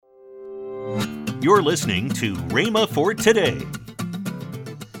You're listening to Rhema for Today.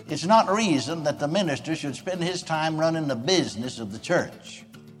 It's not reason that the minister should spend his time running the business of the church.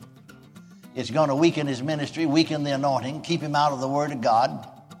 It's going to weaken his ministry, weaken the anointing, keep him out of the Word of God.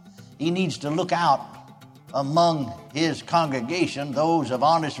 He needs to look out among his congregation, those of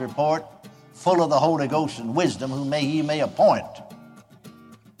honest report, full of the Holy Ghost and wisdom, whom he may appoint.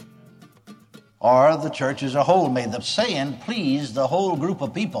 Or the church as a whole. May the saying please the whole group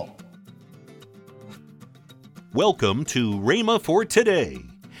of people. Welcome to Rhema for Today.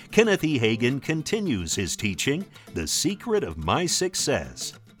 Kenneth E. Hagin continues his teaching, The Secret of My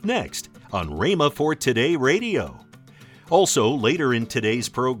Success, next on Rhema for Today Radio. Also, later in today's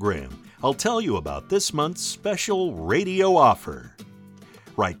program, I'll tell you about this month's special radio offer.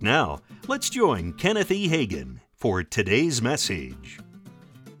 Right now, let's join Kenneth E. Hagin for today's message.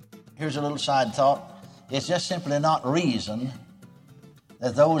 Here's a little side thought. It's just simply not reason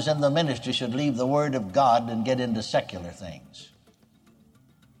that those in the ministry should leave the Word of God and get into secular things.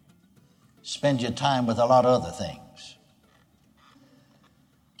 Spend your time with a lot of other things.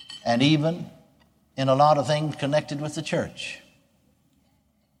 And even in a lot of things connected with the church.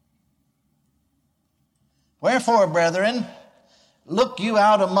 Wherefore, brethren, look you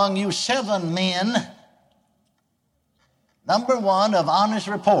out among you 7 men, number 1, of honest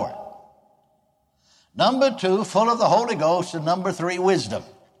report. Number 2, full of the Holy Ghost, and number 3, wisdom.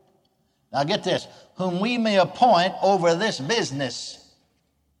 Now get this, whom we may appoint over this business.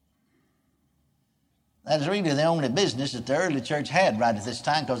 That is really the only business that the early church had right at this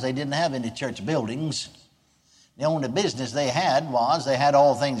time, because they didn't have any church buildings. The only business they had was they had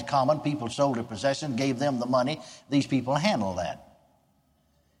all things common. People sold their possessions, gave them the money. These people handled that.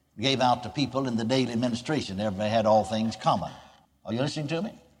 Gave out to people in the daily administration. Everybody had all things common. Are you listening to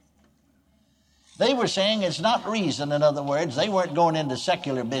me? They were saying it's not reason, in other words, they weren't going into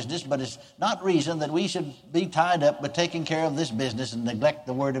secular business, but it's not reason that we should be tied up with taking care of this business and neglect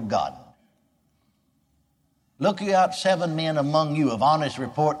the Word of God. Look you out 7 men among you of honest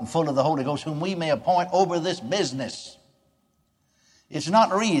report and full of the Holy Ghost, whom we may appoint over this business. It's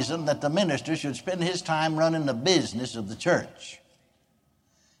not reason that the minister should spend his time running the business of the church.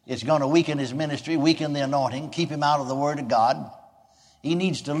 It's going to weaken his ministry, weaken the anointing, keep him out of the Word of God. He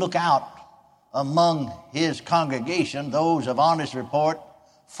needs to look out among his congregation, those of honest report,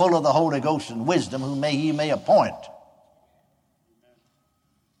 full of the Holy Ghost and wisdom, whom he may appoint.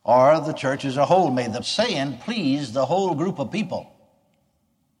 Or the church as a whole. May the saying please the whole group of people.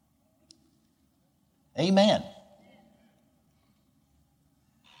 Amen.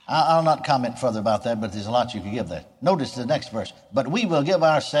 I'll not comment further about that, but there's a lot you could give there. Notice the next verse. But we will give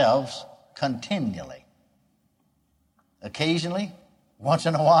ourselves continually. Occasionally, once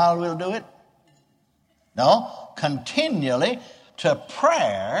in a while we'll do it. No, continually to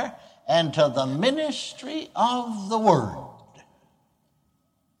prayer and to the ministry of the Word.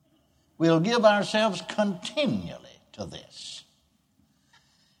 We'll give ourselves continually to this.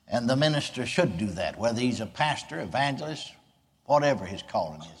 And the minister should do that, whether he's a pastor, evangelist, whatever his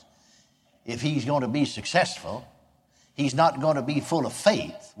calling is. If he's going to be successful, he's not going to be full of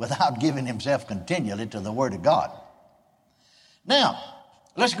faith without giving himself continually to the Word of God. Now,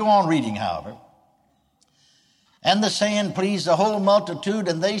 let's go on reading, however. And the saying pleased the whole multitude,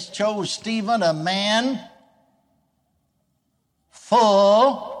 and they chose Stephen, a man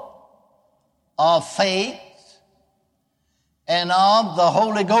full of faith and of the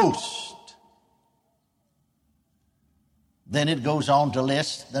Holy Ghost. Then it goes on to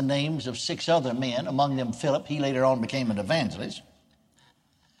list the names of 6 other men, among them Philip. He later on became an evangelist.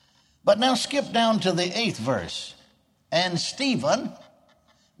 But now skip down to the 8th verse. And Stephen,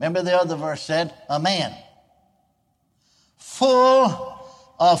 remember the other verse said, a man full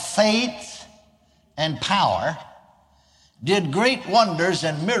of faith and power, did great wonders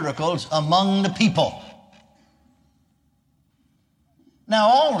and miracles among the people. Now,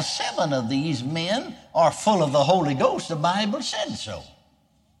 all 7 of these men are full of the Holy Ghost. The Bible said so.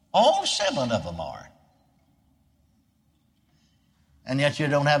 All 7 of them are. And yet you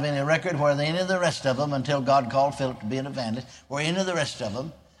don't have any record where any of the rest of them, until God called Philip to be an evangelist, where any of the rest of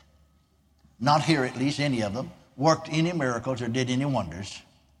them, not here at least, any of them, worked any miracles or did any wonders.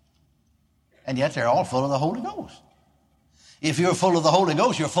 And yet they're all full of the Holy Ghost. If you're full of the Holy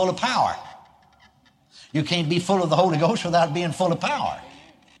Ghost, you're full of power. You can't be full of the Holy Ghost without being full of power.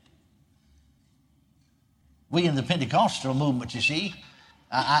 We in the Pentecostal movement, you see,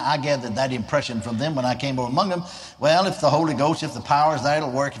 I gathered that impression from them when I came over among them. Well, if the Holy Ghost, if the power is there,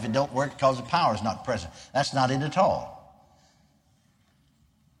 it'll work. If it don't work, because the power is not present. That's not it at all.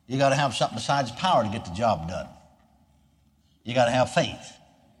 You got to have something besides power to get the job done. You got to have faith.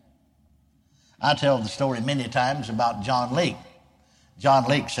 I tell the story many times about John Lake. John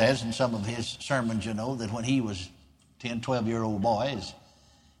Lake says in some of his sermons, that when he was 10, 12-year-old boy,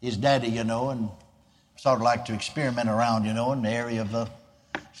 his daddy, and sort of like to experiment around, in the area of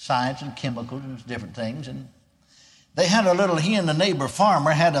science and chemicals and different things. And they had he and the neighbor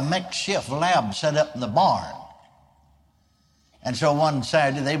farmer had a makeshift lab set up in the barn. And so one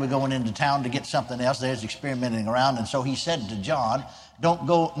Saturday they were going into town to get something else. They was experimenting around. And so he said to John, don't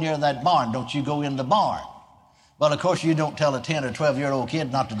go near that barn. Don't you go in the barn. Well, of course, you don't tell a 10 or 12-year-old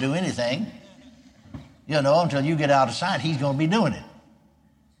kid not to do anything, until you get out of sight. He's going to be doing it.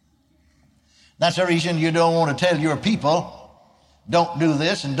 That's the reason you don't want to tell your people, don't do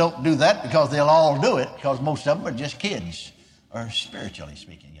this and don't do that, because they'll all do it, because most of them are just kids, or spiritually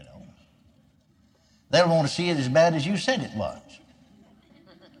speaking, They don't want to see it as bad as you said it was.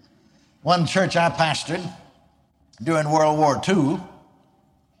 One church I pastored during World War II,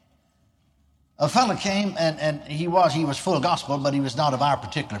 a fellow came, and he was full gospel, but he was not of our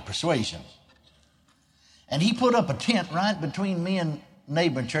particular persuasion. And he put up a tent right between me and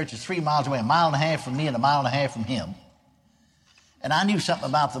neighboring churches 3 miles away, 1.5 miles from me and 1.5 miles from him. And I knew something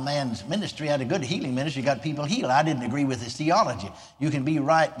about the man's ministry. He had a good healing ministry, got people healed. I didn't agree with his theology. You can be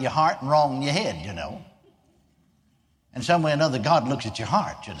right in your heart and wrong in your head, And some way or another, God looks at your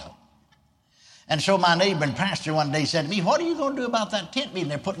heart, And so my neighboring pastor one day said to me, what are you going to do about that tent meeting?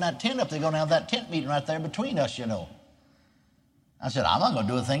 They're putting that tent up. They're going to have that tent meeting right there between us, I said, I'm not going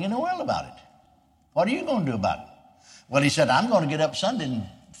to do a thing in the world about it. What are you going to do about it? Well, he said, I'm going to get up Sunday and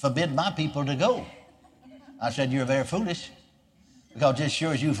forbid my people to go. I said, you're very foolish, because just as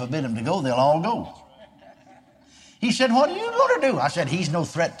sure as you forbid them to go, they'll all go. He said, what are you going to do? I said, he's no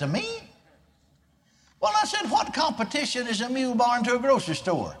threat to me. Well, I said, what competition is a mule barn to a grocery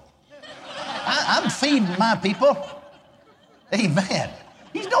store? I'm feeding my people. Amen.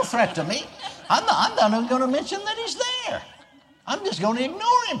 He's no threat to me. I'm not even going to mention that he's there. I'm just going to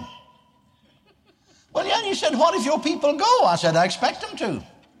ignore him. Well, yeah, you said, what if your people go? I said, I expect them to.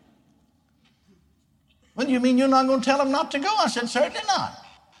 Well, you mean you're not going to tell them not to go? I said, certainly not.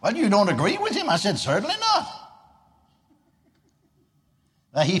 Well, you don't agree with him? I said, certainly not.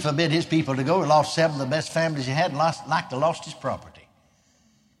 Now, he forbid his people to go. He lost 7 of the best families he had and lost his property.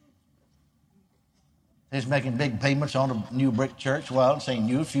 He's making big payments on a new brick church. Well, it's ain't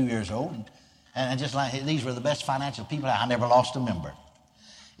new, a few years old. And just like these were the best financial people. I never lost a member.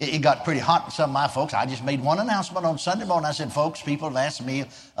 It got pretty hot with some of my folks. I just made one announcement on Sunday morning. I said, folks, people have asked me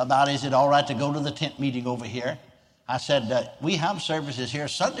about, is it all right to go to the tent meeting over here? I said, we have services here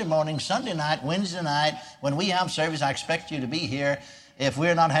Sunday morning, Sunday night, Wednesday night. When we have service, I expect you to be here. If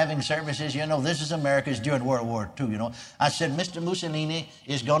we're not having services, this is America. It's during World War II, I said, Mr. Mussolini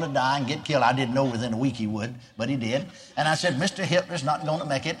is going to die and get killed. I didn't know within a week he would, but he did. And I said, Mr. Hitler's not going to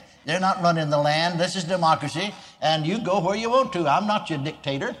make it. They're not running the land. This is democracy. And you go where you want to. I'm not your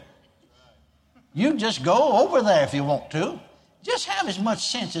dictator. You just go over there if you want to. Just have as much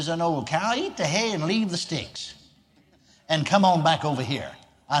sense as an old cow. Eat the hay and leave the sticks. And come on back over here.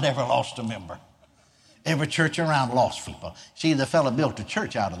 I never lost a member. Every church around lost people. See, the fellow built a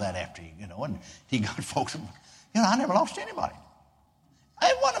church out of that after, and he got folks. I never lost anybody.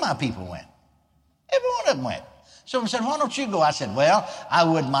 Every one of my people went. Every one of them went. Someone said, why don't you go? I said, well, I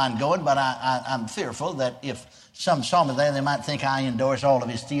wouldn't mind going, but I'm fearful that if some saw me there, they might think I endorse all of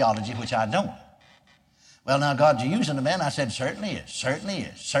his theology, which I don't. Well, now, God, you're using the man. I said, certainly is, certainly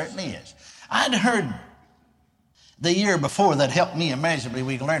is, certainly is. I'd heard the year before that helped me immeasurably.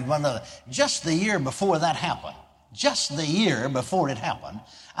 We learned one another. Just the year before that happened, just the year before it happened,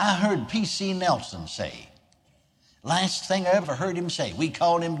 I heard P.C. Nelson say, last thing I ever heard him say, we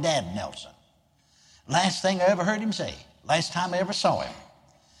called him Dad Nelson. Last thing I ever heard him say, last time I ever saw him,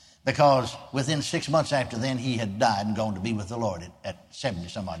 because within 6 months after then, he had died and gone to be with the Lord at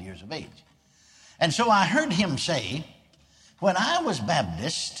 70-some-odd years of age. And so I heard him say, when I was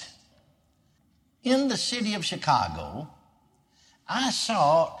Baptist in the city of Chicago, I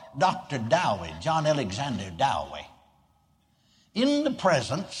saw Dr. Dowie, John Alexander Dowie, in the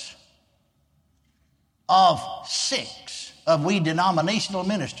presence of 6 of we denominational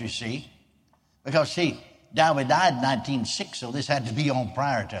ministers, see, because, see, Dowie died in 1906, so this had to be on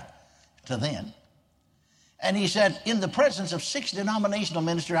prior to then. And he said, in the presence of 6 denominational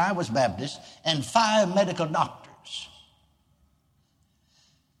ministers, I was Baptist, and 5 medical doctors.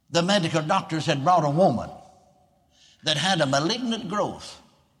 The medical doctors had brought a woman that had a malignant growth.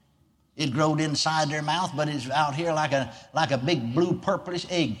 It growed inside their mouth, but it's out here like a big blue purplish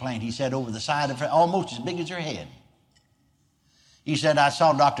eggplant, he said, over the side of her, almost as big as her head. He said, I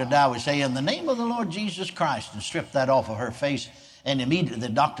saw Dr. Dowie say, in the name of the Lord Jesus Christ, and strip that off of her face. And immediately the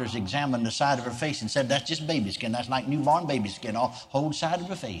doctors examined the side of her face and said, that's just baby skin. That's like newborn baby skin, all whole side of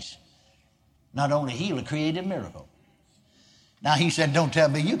her face. Not only healed, a creative miracle. Now he said, don't tell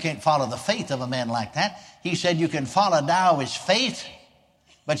me you can't follow the faith of a man like that. He said, you can follow Darwin's faith,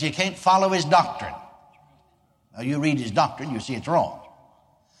 but you can't follow his doctrine. Now you read his doctrine, you see it's wrong.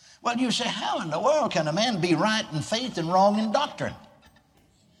 Well, you say, how in the world can a man be right in faith and wrong in doctrine?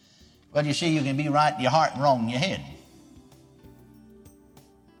 Well, you see, you can be right in your heart and wrong in your head.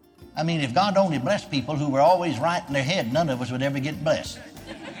 I mean, if God only blessed people who were always right in their head, none of us would ever get blessed.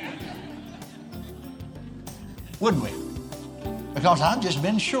 Would we? Because I've just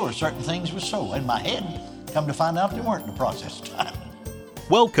been sure certain things were so in my head. Come to find out they weren't in the process of time.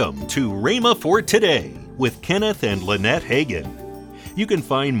 Welcome to Rhema for Today with Kenneth and Lynette Hagin. You can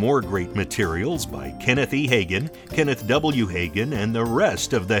find more great materials by Kenneth E. Hagin, Kenneth W. Hagin, and the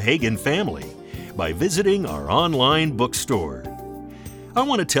rest of the Hagin family by visiting our online bookstore. I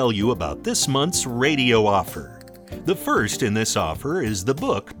want to tell you about this month's radio offer. The first in this offer is the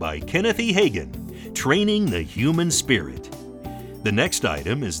book by Kenneth E. Hagin, Training the Human Spirit. The next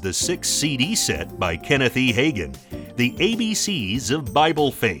item is the 6 CD set by Kenneth E. Hagin, The ABCs of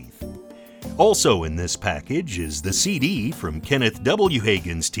Bible Faith. Also in this package is the CD from Kenneth W.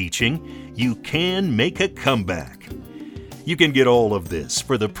 Hagin's teaching, You Can Make a Comeback. You can get all of this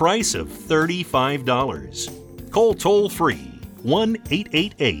for the price of $35. Call toll-free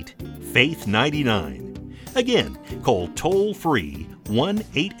 1-888-FAITH-99. Again, call toll-free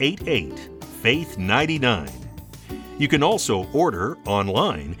 1-888-FAITH-99. You can also order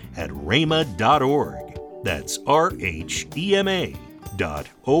online at rhema.org. That's RHEMA.org.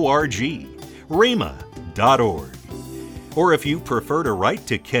 rhema.org. Or if you prefer to write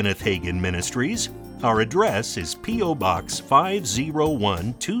to Kenneth Hagin Ministries, our address is P.O. Box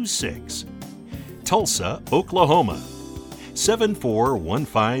 50126, Tulsa, Oklahoma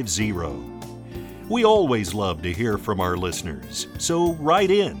 74150. We always love to hear from our listeners, so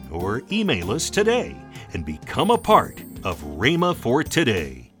write in or email us today and become a part of Rhema for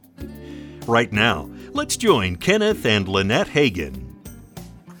Today. Right now, let's join Kenneth and Lynette Hagin.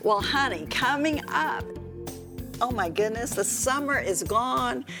 Well, honey, coming up, oh my goodness, the summer is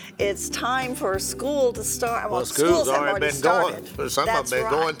gone. It's time for school to start. Well, school's already been started. going. Some of them been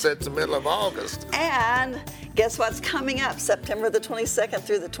going since the middle of August. And guess what's coming up September the 22nd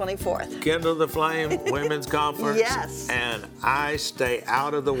through the 24th? Kindle the Flame Women's Conference. Yes. And I stay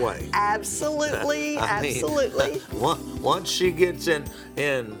out of the way. Absolutely, absolutely. Once she gets in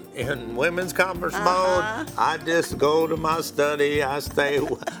women's conference mode, I just go to my study. I stay,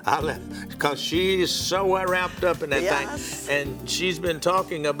 because she's so wrapped up in that thing. And she's been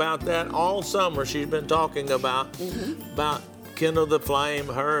talking about that all summer. She's been talking about Kindle the Flame.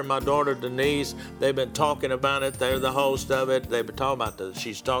 Her and my daughter Denise, they've been talking about it. They're the host of it. They've been talking about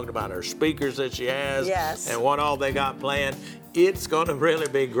she's talking about her speakers that she has and what all they got planned. It's going to really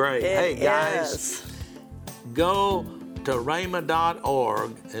be great. Hey guys, go to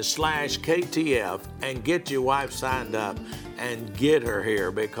rhema.org/KTF and get your wife signed up and get her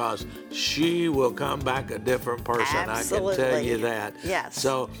here, because she will come back a different person. Absolutely. I can tell you that. Yes.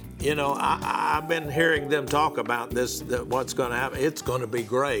 So, you know, I've been hearing them talk about this, what's going to happen. It's going to be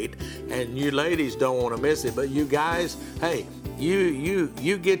great, and you ladies don't want to miss it. But you guys, hey,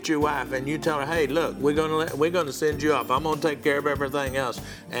 you get your wife and you tell her, hey, look, we're gonna send you off. I'm gonna take care of everything else,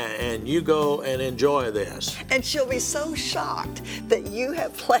 and you go and enjoy this. And she'll be so shocked that you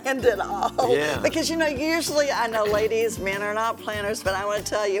have planned it all. Yeah. Because usually I know ladies, men are not planners, but I want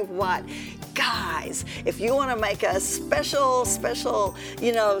to tell you what. Guys, if you want to make a special,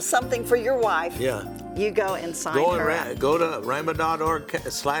 something for your wife, you go and sign her up. Go to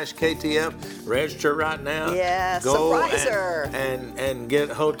rhema.org/KTF, register right now. Yeah, surprise her. And get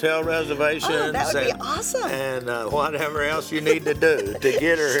hotel reservations. Oh, that would be awesome. And whatever else you need to do to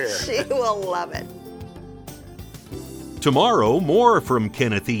get her here. She will love it. Tomorrow, more from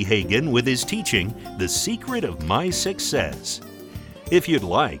Kenneth E. Hagin with his teaching, The Secret of My Success. If you'd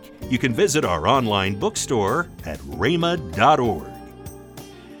like, you can visit our online bookstore at rhema.org.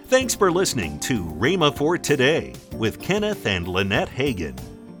 Thanks for listening to Rhema for Today with Kenneth and Lynette Hagin.